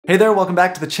Hey there, welcome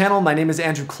back to the channel. My name is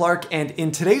Andrew Clark, and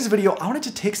in today's video, I wanted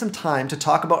to take some time to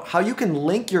talk about how you can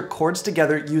link your chords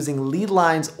together using lead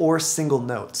lines or single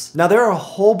notes. Now, there are a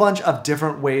whole bunch of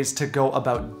different ways to go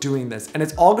about doing this, and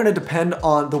it's all going to depend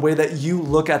on the way that you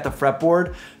look at the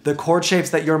fretboard, the chord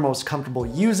shapes that you're most comfortable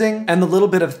using, and the little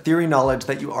bit of theory knowledge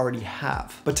that you already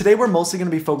have. But today, we're mostly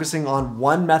going to be focusing on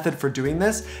one method for doing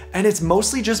this, and it's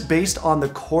mostly just based on the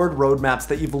chord roadmaps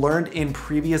that you've learned in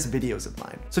previous videos of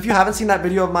mine. So if you haven't seen that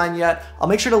video of mine yet, I'll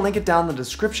make sure to link it down in the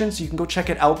description so you can go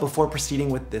check it out before proceeding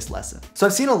with this lesson. So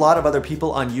I've seen a lot of other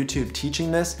people on YouTube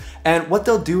teaching this, and what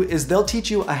they'll do is they'll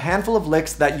teach you a handful of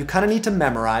licks that you kind of need to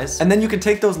memorize, and then you can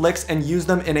take those licks and use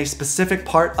them in a specific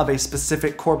part of a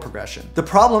specific chord progression. The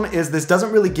problem is this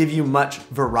doesn't really give you much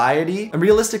variety, and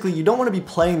realistically, you don't want to be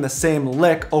playing the same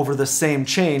lick over the same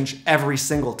change every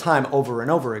single time over and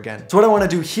over again. So what I want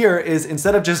to do here is,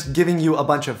 instead of just giving you a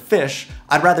bunch of fish,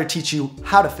 I'd rather teach you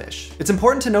how to fish. It's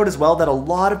important to note as well that a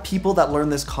lot of people that learn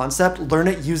this concept learn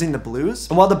it using the blues.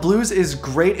 And while the blues is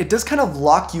great, it does kind of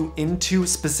lock you into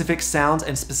specific sounds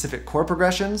and specific chord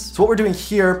progressions. So what we're doing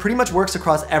here pretty much works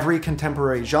across every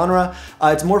contemporary genre.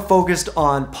 It's more focused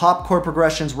on pop chord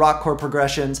progressions, rock chord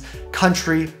progressions,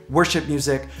 country, worship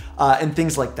music, and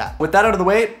things like that. With that out of the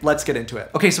way, let's get into it.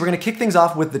 Okay, so we're gonna kick things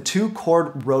off with the two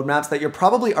chord roadmaps that you're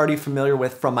probably already familiar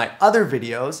with from my other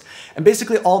videos. And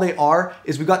basically all they are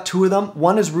is we've got two of them.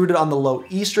 One is rooted on the low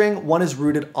E string, one is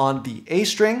rooted on the A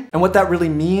string. And what that really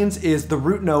means is the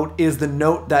root note is the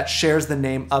note that shares the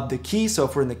name of the key. So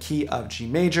if we're in the key of G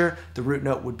major, the root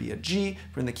note would be a G.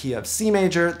 If we're in the key of C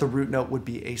major, the root note would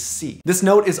be a C. This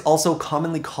note is also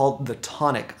commonly called the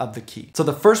tonic of the key. So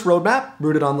the first roadmap,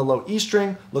 rooted on the low E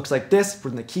string, looks like this. If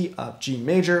we're in the key of G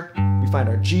major, we find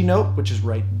our G note, which is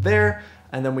right there.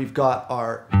 And then we've got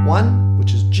our 1,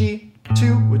 which is G,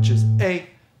 2, which is A,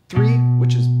 3,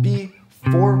 which is B,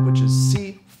 4, which is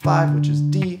C, 5, which is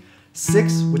D,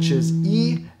 6, which is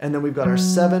E, and then we've got our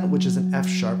 7, which is an F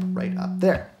sharp right up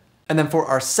there. And then for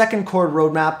our second chord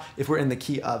roadmap, if we're in the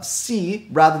key of C,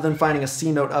 rather than finding a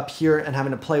C note up here and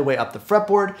having to play way up the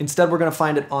fretboard, instead we're gonna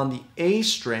find it on the A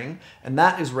string, and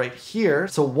that is right here.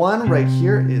 So 1 right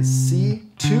here is C,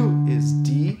 2 is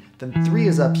D, then 3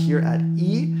 is up here at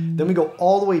E, then we go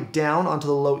all the way down onto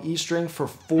the low E string for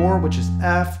 4, which is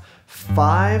F,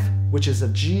 5, which is a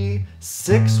G,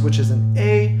 6, which is an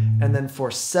A, and then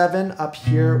for 7 up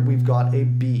here, we've got a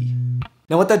B.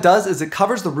 Now what that does is it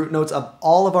covers the root notes of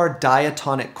all of our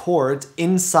diatonic chords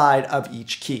inside of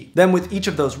each key. Then with each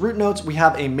of those root notes, we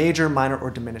have a major, minor,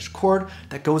 or diminished chord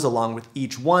that goes along with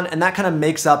each one, and that kind of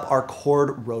makes up our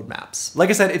chord roadmaps. Like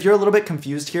I said, if you're a little bit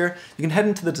confused here, you can head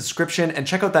into the description and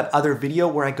check out that other video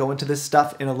where I go into this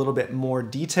stuff in a little bit more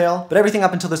detail, but everything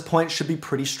up until this point should be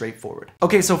pretty straightforward.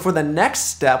 Okay, so for the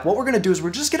next step, what we're gonna do is we're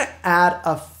just gonna add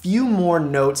a few more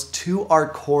notes to our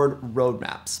chord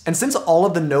roadmaps. And since all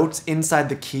of the notes inside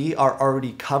the key are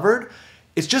already covered,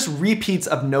 it's just repeats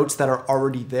of notes that are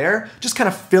already there, just kind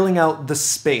of filling out the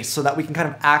space so that we can kind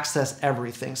of access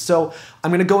everything. So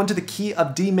I'm gonna go into the key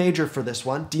of D major for this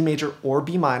one, D major or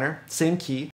B minor, same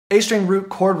key. A string root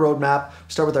chord roadmap, we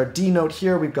start with our D note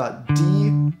here, we've got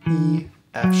D, E,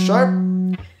 F sharp.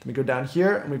 Then we go down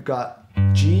here and we've got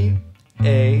G,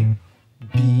 A,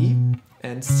 B,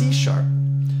 and C sharp.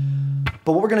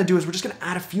 But what we're gonna do is we're just gonna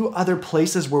add a few other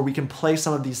places where we can play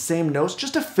some of these same notes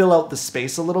just to fill out the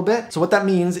space a little bit. So what that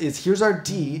means is here's our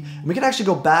D, and we can actually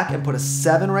go back and put a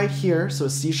 7 right here, so a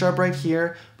C sharp right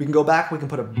here. We can go back, we can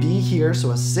put a B here,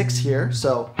 so a 6 here,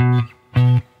 so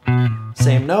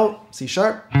same note, C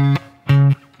sharp,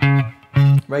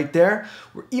 right there.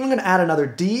 We're even gonna add another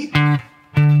D,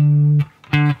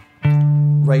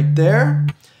 right there.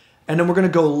 And then we're gonna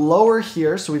go lower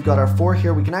here, so we've got our 4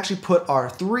 here. We can actually put our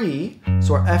 3,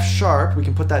 so our F sharp, we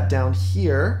can put that down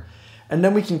here. And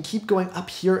then we can keep going up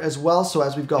here as well. So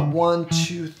as we've got 1,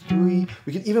 2, 3,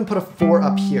 we can even put a 4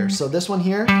 up here. So this one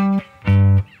here,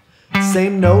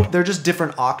 same note, they're just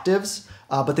different octaves,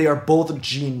 but they are both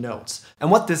G notes. And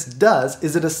what this does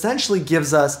is it essentially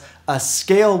gives us a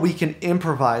scale we can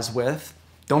improvise with.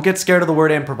 Don't get scared of the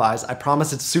word improvise, I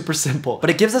promise it's super simple. But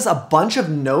it gives us a bunch of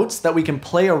notes that we can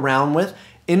play around with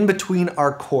in between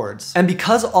our chords. And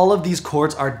because all of these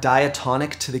chords are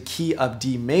diatonic to the key of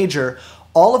D major,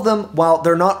 all of them, while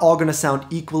they're not all gonna sound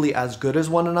equally as good as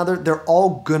one another, they're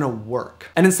all gonna work.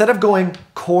 And instead of going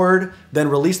chord, then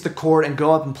release the chord and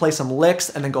go up and play some licks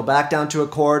and then go back down to a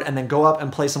chord and then go up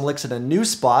and play some licks at a new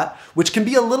spot, which can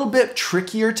be a little bit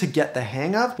trickier to get the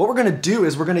hang of, what we're gonna do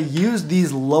is we're gonna use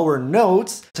these lower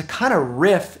notes to kind of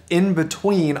riff in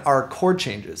between our chord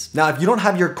changes. Now, if you don't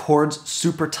have your chords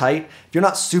super tight, if you're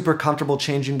not super comfortable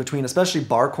changing between especially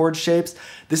bar chord shapes,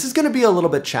 this is gonna be a little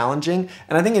bit challenging.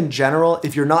 And I think in general,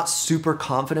 if you're not super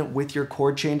confident with your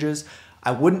chord changes,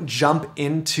 I wouldn't jump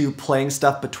into playing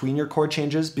stuff between your chord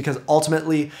changes, because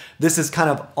ultimately this is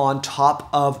kind of on top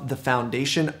of the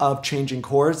foundation of changing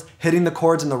chords. Hitting the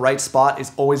chords in the right spot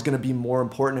is always gonna be more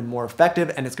important and more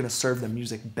effective, and it's gonna serve the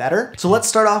music better. So let's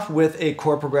start off with a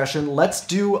chord progression. Let's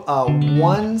do a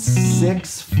 1,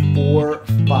 6, 4,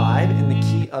 5 in the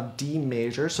key of D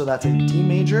major. So that's a D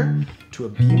major to a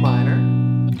B minor,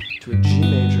 to a G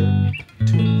major,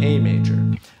 to an A major.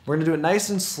 We're gonna do it nice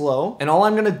and slow. And all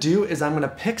I'm gonna do is I'm gonna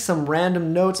pick some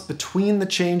random notes between the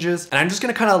changes, and I'm just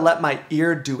gonna kind of let my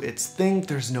ear do its thing.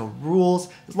 There's no rules,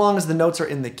 as long as the notes are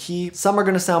in the key. Some are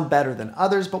gonna sound better than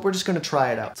others, but we're just gonna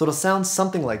try it out. So it'll sound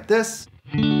something like this.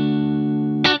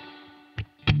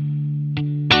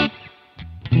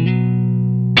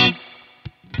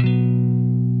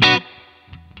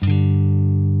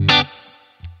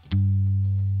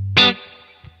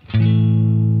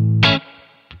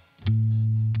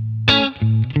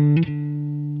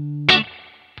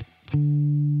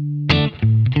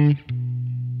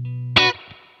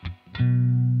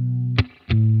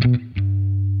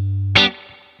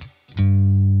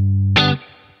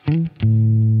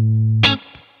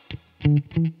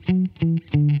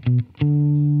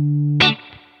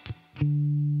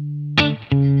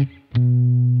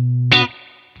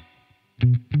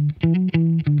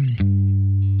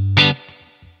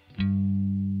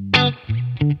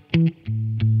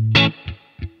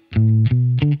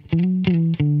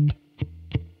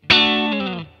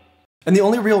 And the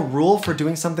only real rule for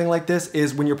doing something like this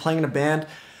is when you're playing in a band,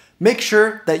 make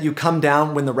sure that you come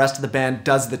down when the rest of the band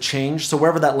does the change. So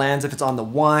wherever that lands, if it's on the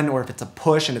 1 or if it's a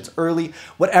push and it's early,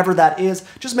 whatever that is,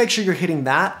 just make sure you're hitting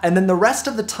that. And then the rest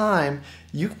of the time,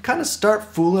 you can kind of start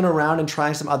fooling around and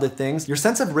trying some other things. Your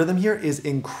sense of rhythm here is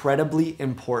incredibly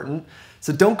important.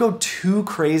 So don't go too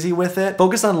crazy with it.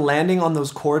 Focus on landing on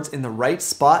those chords in the right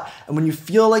spot. And when you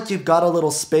feel like you've got a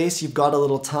little space, you've got a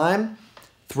little time,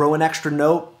 throw an extra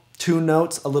note, 2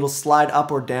 notes, a little slide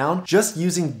up or down, just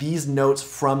using these notes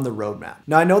from the roadmap.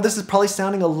 Now I know this is probably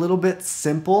sounding a little bit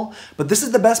simple, but this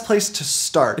is the best place to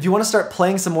start. If you want to start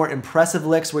playing some more impressive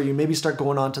licks where you maybe start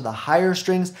going on to the higher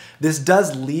strings, this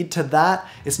does lead to that.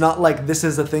 It's not like this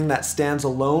is a thing that stands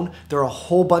alone. There are a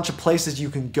whole bunch of places you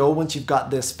can go once you've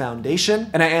got this foundation,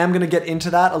 and I am going to get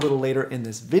into that a little later in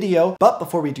this video. But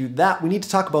before we do that, we need to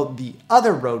talk about the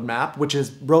other roadmap, which is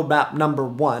roadmap number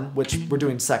 1, which we're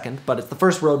doing second, but it's the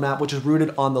first roadmap, which is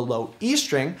rooted on the low E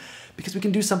string, because we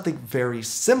can do something very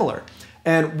similar.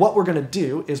 And what we're gonna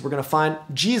do is we're gonna find,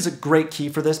 G is a great key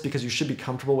for this because you should be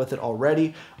comfortable with it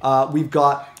already. We've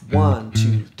got 1,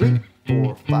 2, 3,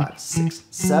 4, 5, 6,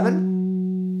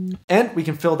 7. And we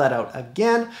can fill that out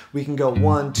again. We can go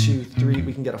 1, 2, 3,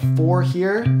 we can get a 4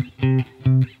 here,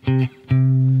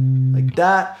 like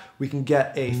that. We can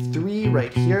get a 3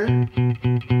 right here.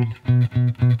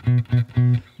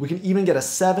 We can even get a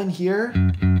 7 here.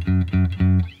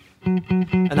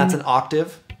 And that's an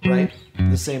octave, right?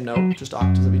 The same note, just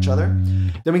octaves of each other.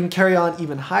 Then we can carry on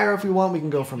even higher if we want. We can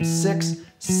go from 6,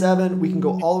 7, we can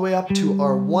go all the way up to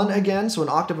our 1 again, so an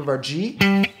octave of our G.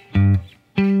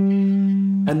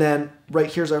 And then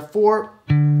right here's our 4,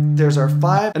 there's our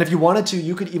 5. And if you wanted to,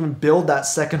 you could even build that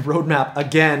second roadmap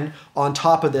again on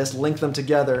top of this, link them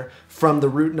together from the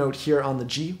root note here on the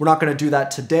G. We're not gonna do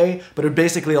that today, but it would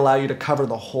basically allow you to cover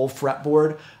the whole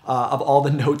fretboard of all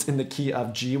the notes in the key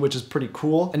of G, which is pretty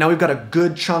cool. And now we've got a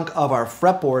good chunk of our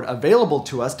fretboard available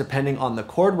to us depending on the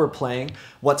chord we're playing,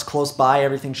 what's close by,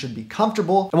 everything should be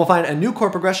comfortable. And we'll find a new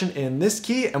chord progression in this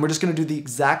key, and we're just gonna do the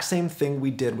exact same thing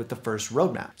we did with the first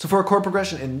roadmap. So for a chord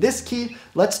progression in this key,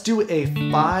 let's do a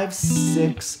 5,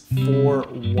 6, 4,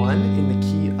 1 in the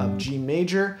key of G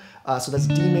major. So that's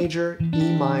D major,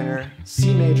 E minor,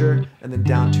 C major, and then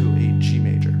down to a G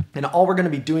major. And all we're gonna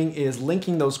be doing is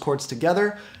linking those chords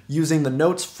together using the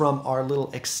notes from our little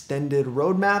extended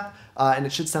roadmap, and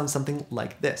it should sound something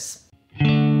like this.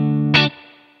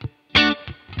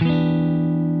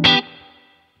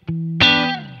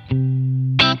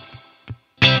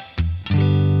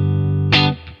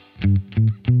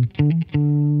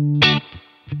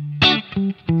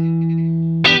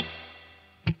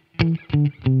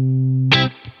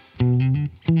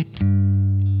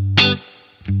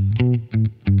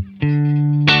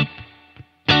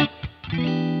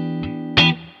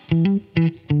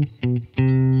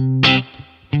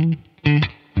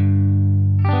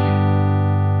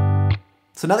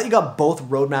 now that you got both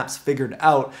roadmaps figured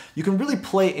out, you can really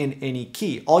play in any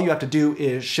key. All you have to do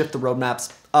is shift the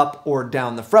roadmaps up or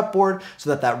down the fretboard so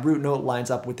that that root note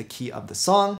lines up with the key of the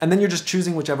song. And then you're just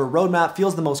choosing whichever roadmap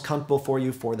feels the most comfortable for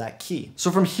you for that key.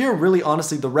 So from here, really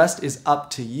honestly, the rest is up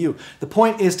to you. The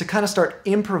point is to kind of start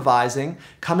improvising,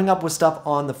 coming up with stuff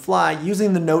on the fly,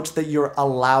 using the notes that you're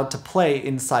allowed to play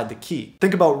inside the key.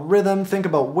 Think about rhythm, think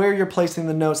about where you're placing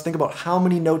the notes, think about how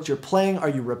many notes you're playing. Are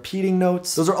you repeating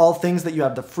notes? Those are all things that you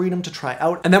have the freedom to try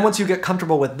out. And then once you get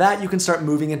comfortable with that, you can start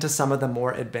moving into some of the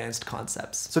more advanced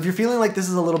concepts. So if you're feeling like this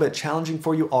is a little bit challenging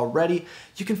for you already,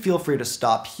 you can feel free to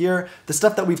stop here. The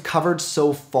stuff that we've covered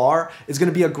so far is going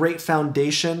to be a great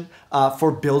foundation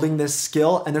for building this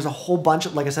skill. And there's a whole bunch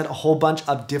of, like I said, a whole bunch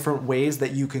of different ways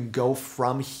that you can go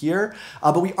from here.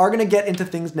 But we are going to get into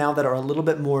things now that are a little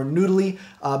bit more noodly,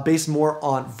 based more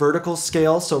on vertical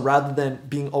scale. So rather than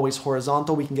being always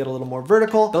horizontal, we can get a little more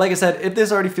vertical. But like I said, if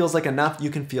this already feels like enough,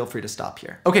 you can feel free to stop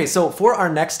here. Okay, so for our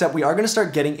next step, we are going to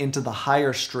start getting into the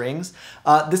higher strings.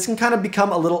 This can kind of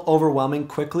become a little overwhelming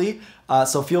quickly.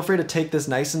 So feel free to take this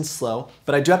nice and slow,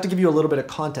 but I do have to give you a little bit of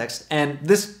context, and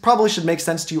this probably should make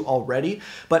sense to you already,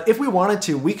 but if we wanted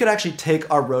to, we could actually take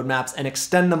our roadmaps and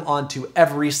extend them onto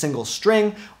every single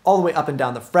string, all the way up and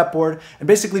down the fretboard, and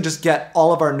basically just get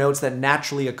all of our notes that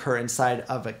naturally occur inside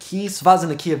of a key. So if I was in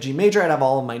the key of G major, I'd have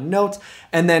all of my notes,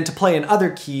 and then to play in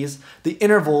other keys, the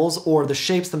intervals or the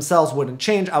shapes themselves wouldn't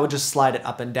change, I would just slide it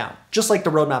up and down. Just like the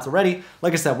roadmaps already,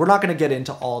 like I said, we're not gonna get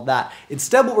into all that.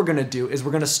 Instead, what we're gonna do is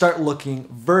we're gonna start looking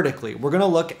vertically. We're gonna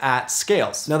look at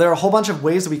scales. Now there are a whole bunch of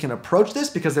ways that we can approach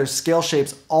this because there's scale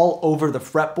shapes all over the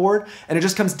fretboard, and it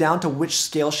just comes down to which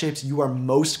scale shapes you are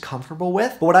most comfortable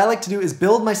with. But what I like to do is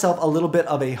build myself a little bit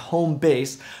of a home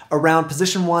base around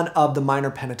position 1 of the minor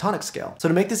pentatonic scale. So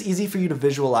to make this easy for you to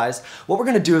visualize, what we're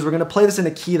gonna do is we're gonna play this in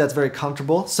a key that's very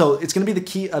comfortable. So it's gonna be the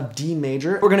key of D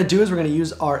major. What we're gonna do is we're gonna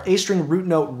use our A string root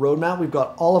note roadmap. We've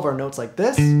got all of our notes like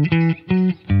this.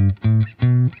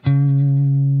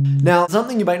 Now,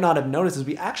 something you might not have noticed is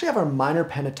we actually have our minor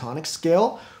pentatonic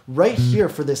scale right here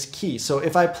for this key. So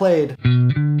if I played,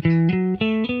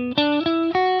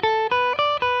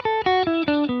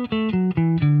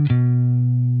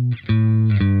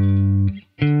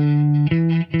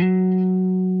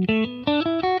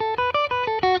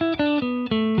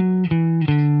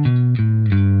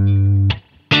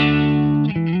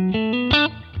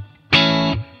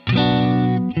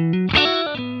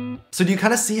 so do you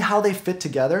kind of see how they fit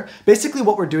together? Basically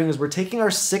what we're doing is we're taking our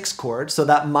 6th chord, so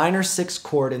that minor 6th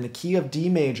chord in the key of D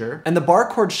major, and the bar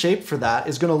chord shape for that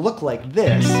is gonna look like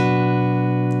this,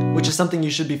 which is something you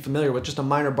should be familiar with, just a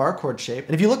minor bar chord shape.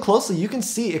 And if you look closely, you can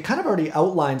see it kind of already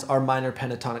outlines our minor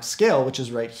pentatonic scale, which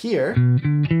is right here.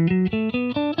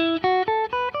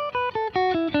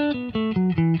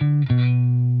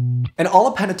 And all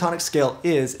a pentatonic scale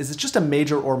is it's just a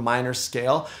major or minor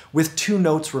scale with 2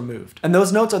 notes removed. And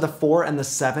those notes are the 4 and the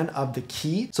 7 of the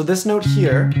key. So this note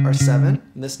here are 7,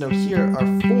 and this note here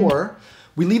are 4.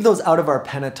 We leave those out of our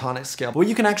pentatonic scale. But what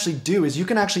you can actually do is you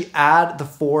can actually add the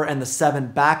 4 and the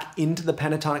 7 back into the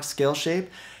pentatonic scale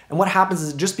shape. And what happens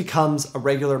is it just becomes a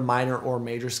regular minor or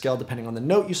major scale depending on the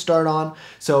note you start on.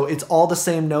 So it's all the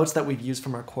same notes that we've used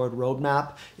from our chord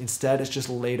roadmap. Instead, it's just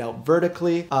laid out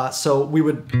vertically. So we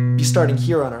would be starting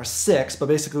here on our 6, but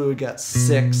basically we would get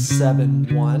 6,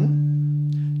 7,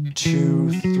 1,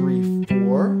 2, 3,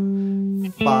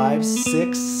 4, 5,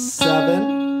 6,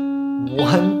 7,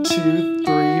 1, 2,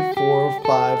 3, 4,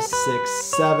 5, 6,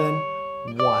 7,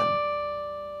 1.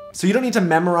 So you don't need to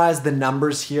memorize the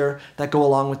numbers here that go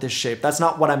along with this shape. That's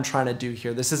not what I'm trying to do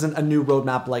here. This isn't a new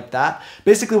roadmap like that.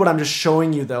 Basically what I'm just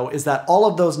showing you though is that all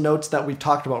of those notes that we've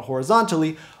talked about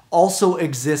horizontally also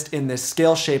exist in this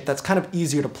scale shape that's kind of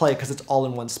easier to play because it's all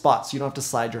in one spot, so you don't have to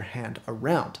slide your hand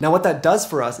around. Now what that does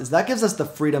for us is that gives us the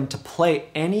freedom to play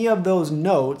any of those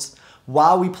notes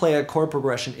while we play a chord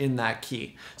progression in that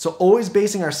key. So always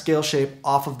basing our scale shape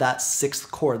off of that 6th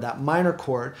chord, that minor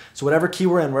chord. So whatever key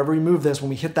we're in, wherever we move this, when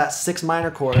we hit that 6th minor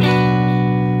chord, we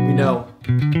know.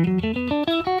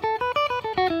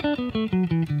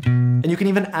 And you can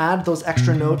even add those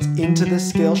extra notes into this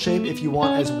scale shape if you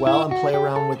want as well and play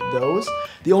around with those.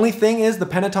 The only thing is the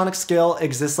pentatonic scale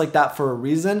exists like that for a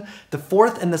reason. The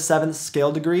 4th and the 7th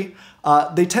scale degree,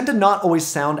 they tend to not always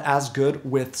sound as good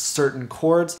with certain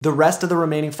chords. The rest of the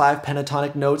remaining 5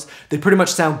 pentatonic notes, they pretty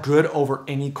much sound good over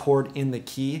any chord in the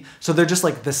key. So they're just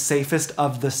like the safest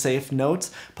of the safe notes,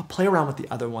 but play around with the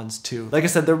other ones too. Like I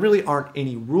said, there really aren't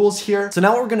any rules here. So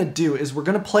now what we're gonna do is we're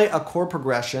gonna play a chord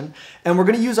progression and we're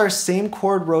gonna use our same same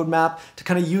chord roadmap to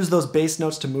kind of use those bass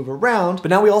notes to move around, but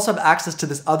now we also have access to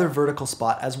this other vertical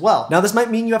spot as well. Now this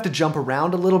might mean you have to jump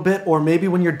around a little bit, or maybe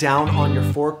when you're down on your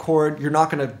 4 chord, you're not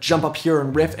gonna jump up here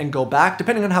and riff and go back,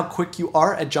 depending on how quick you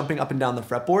are at jumping up and down the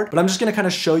fretboard. But I'm just gonna kind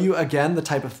of show you again the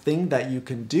type of thing that you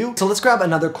can do. So let's grab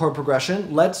another chord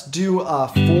progression. Let's do a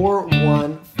 4,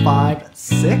 1, 5,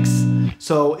 6.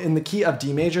 So in the key of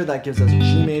D major, that gives us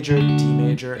G major, D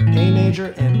major, A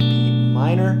major, and B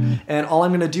minor. And all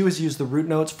I'm gonna do is use the root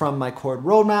notes from my chord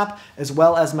roadmap, as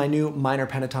well as my new minor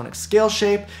pentatonic scale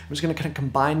shape. I'm just gonna kind of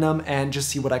combine them and just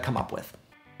see what I come up with.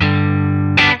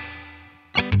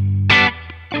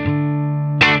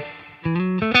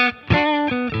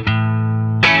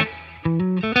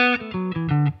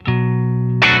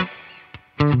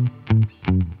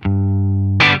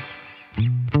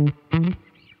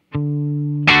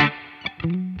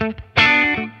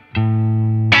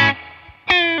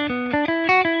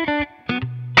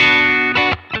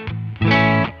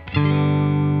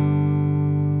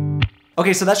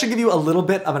 Okay, so that should give you a little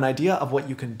bit of an idea of what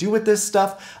you can do with this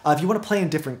stuff. If you want to play in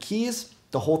different keys,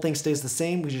 the whole thing stays the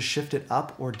same. We just shift it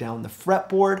up or down the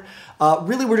fretboard.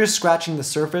 Really, we're just scratching the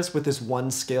surface with this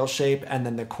one scale shape and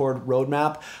then the chord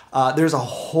roadmap. There's a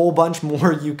whole bunch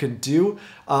more you can do.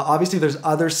 Obviously, there's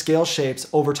other scale shapes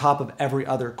over top of every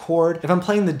other chord. If I'm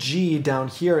playing the G down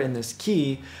here in this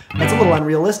key, that's a little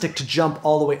unrealistic to jump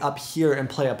all the way up here and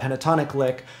play a pentatonic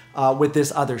lick with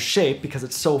this other shape because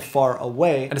it's so far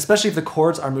away. And especially if the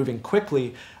chords are moving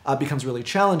quickly, becomes really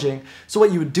challenging. So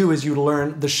what you would do is you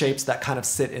learn the shapes that kind of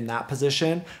sit in that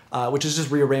position, which is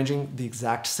just rearranging the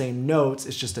exact same notes.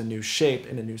 It's just a new shape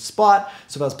in a new spot.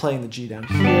 So if I was playing the G down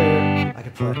here, I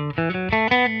could play.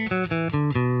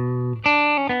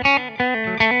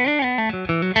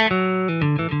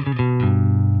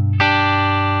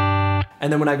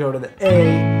 And then when I go to the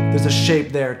A, there's a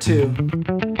shape there too.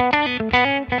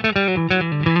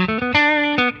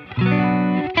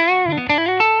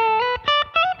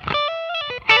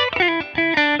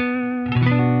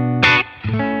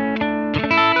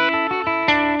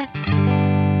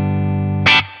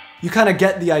 You kind of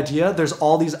get the idea. There's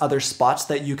all these other spots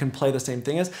that you can play the same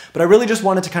thing as, but I really just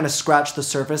wanted to kind of scratch the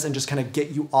surface and just kind of get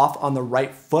you off on the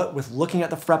right foot with looking at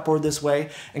the fretboard this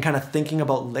way and kind of thinking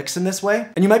about licks in this way.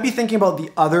 And you might be thinking about the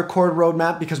other chord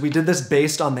roadmap because we did this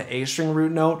based on the A string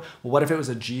root note. Well, what if it was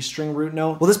a G string root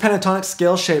note? Well, this pentatonic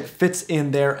scale shape fits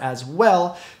in there as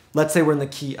well. Let's say we're in the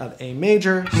key of A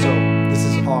major. So this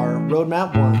is our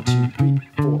roadmap, 1, 2, 3,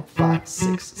 4, 5,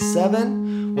 6,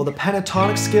 7. Well, the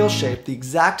pentatonic scale shape, the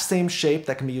exact same shape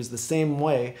that can be used the same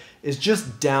way, is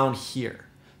just down here.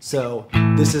 So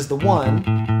this is the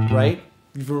 1, right?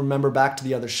 If you remember back to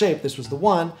the other shape, this was the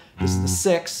 1, this is the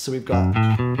 6, so we've got...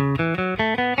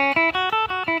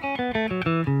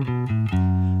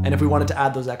 And if we wanted to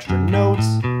add those extra notes,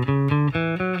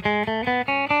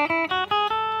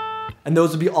 and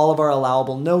those would be all of our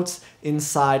allowable notes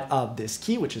inside of this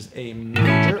key, which is A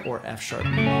major or F sharp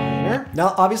minor.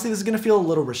 Now, obviously this is gonna feel a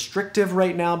little restrictive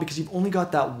right now because you've only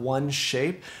got that one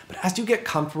shape, but as you get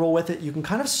comfortable with it, you can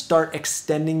kind of start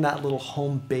extending that little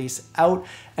home base out.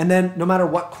 And then no matter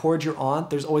what chord you're on,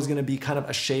 there's always gonna be kind of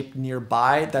a shape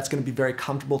nearby that's gonna be very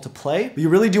comfortable to play. But you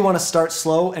really do wanna start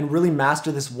slow and really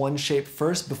master this one shape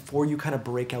first before you kind of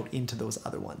break out into those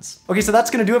other ones. Okay, so that's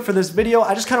gonna do it for this video.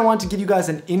 I just kind of wanted to give you guys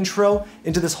an intro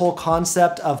into this whole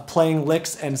concept of playing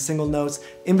licks and single notes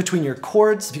in between your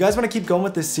chords. If you guys want to keep going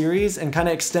with this series and kind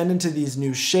of extend into these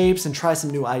new shapes and try some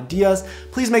new ideas,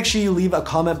 please make sure you leave a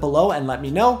comment below and let me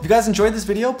know. If you guys enjoyed this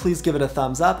video, please give it a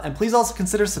thumbs up, and please also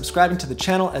consider subscribing to the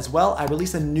channel as well. I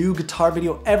release a new guitar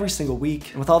video every single week.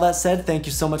 And with all that said, thank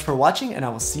you so much for watching, and I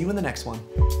will see you in the next one.